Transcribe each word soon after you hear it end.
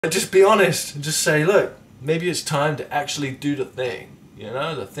Just be honest and just say, look, maybe it's time to actually do the thing. You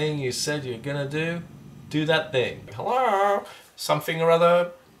know, the thing you said you're gonna do that thing. Hello, something or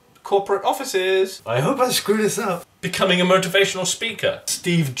other, corporate offices. I hope I screw this up. Becoming a motivational speaker.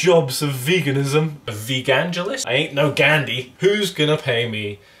 Steve Jobs of veganism. A vegangelist? I ain't no Gandhi. Who's gonna pay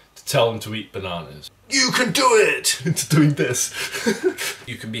me to tell them to eat bananas? You can do it! It's doing this.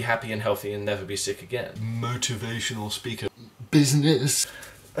 You can be happy and healthy and never be sick again. Motivational speaker. Business.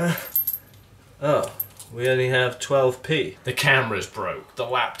 Oh, we only have 12p. The camera's broke. The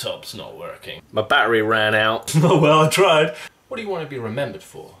laptop's not working. My battery ran out. Oh well, I tried. What do you want to be remembered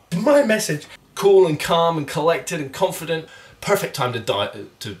for? My message. Cool and calm and collected and confident. Perfect time to die.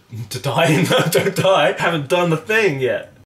 To die? No, don't die. Haven't done the thing yet.